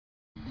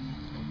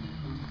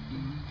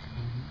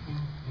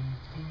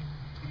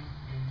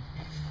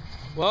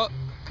Well,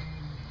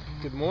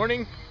 good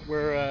morning.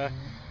 We're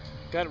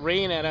got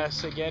rain at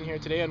us again here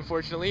today,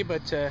 unfortunately,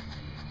 but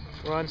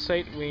we're on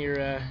site.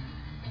 We're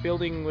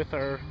building with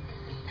our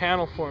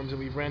panel forms that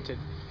we've rented.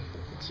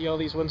 See all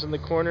these ones in the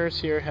corners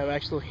here have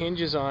actual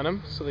hinges on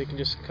them, so they can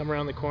just come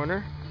around the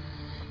corner.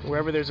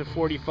 Wherever there's a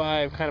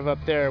 45 kind of up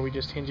there, we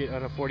just hinge it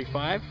on a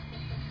 45.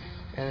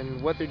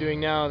 And what they're doing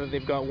now that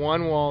they've got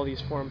one wall of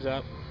these forms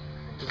up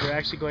is they're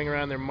actually going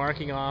around, they're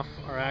marking off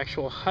our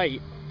actual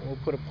height. We'll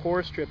put a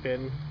pour strip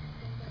in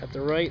at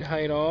the right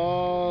height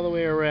all the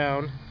way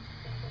around,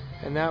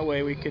 and that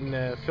way we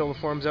can fill the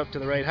forms up to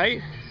the right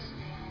height,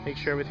 make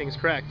sure everything's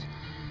correct.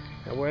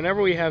 Now,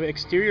 whenever we have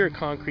exterior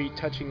concrete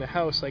touching the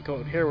house, like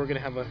out here, we're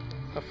going to have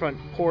a front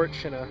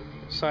porch and a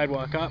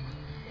sidewalk up,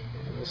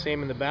 and the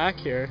same in the back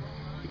here.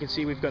 You can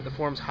see we've got the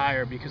forms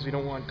higher because we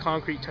don't want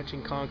concrete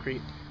touching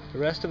concrete. The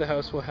rest of the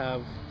house will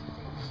have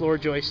floor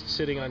joists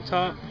sitting on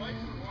top,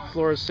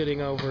 floors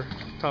sitting over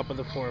top of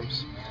the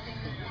forms.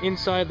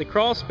 Inside the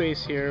crawl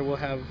space here, we'll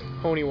have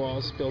pony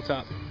walls built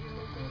up.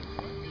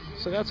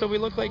 So that's what we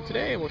look like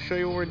today. We'll show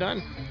you when we're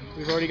done.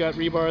 We've already got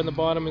rebar in the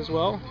bottom as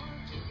well.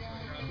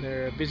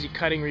 They're busy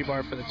cutting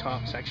rebar for the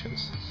top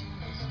sections.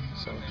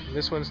 So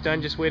this one's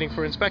done, just waiting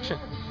for inspection.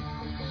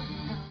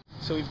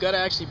 So we've got to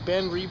actually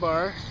bend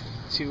rebar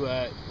to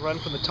run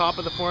from the top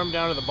of the form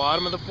down to the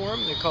bottom of the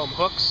form. They call them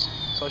hooks.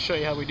 So I'll show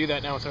you how we do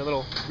that now with our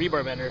little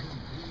rebar bender.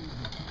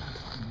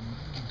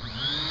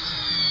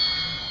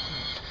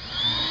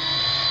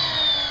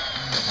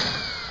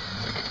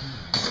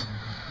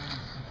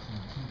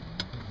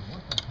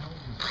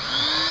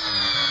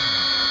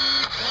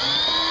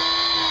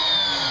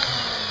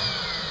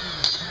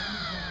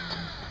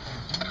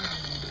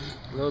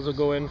 Those will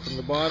go in from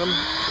the bottom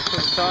to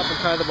the top and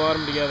tie the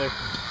bottom together.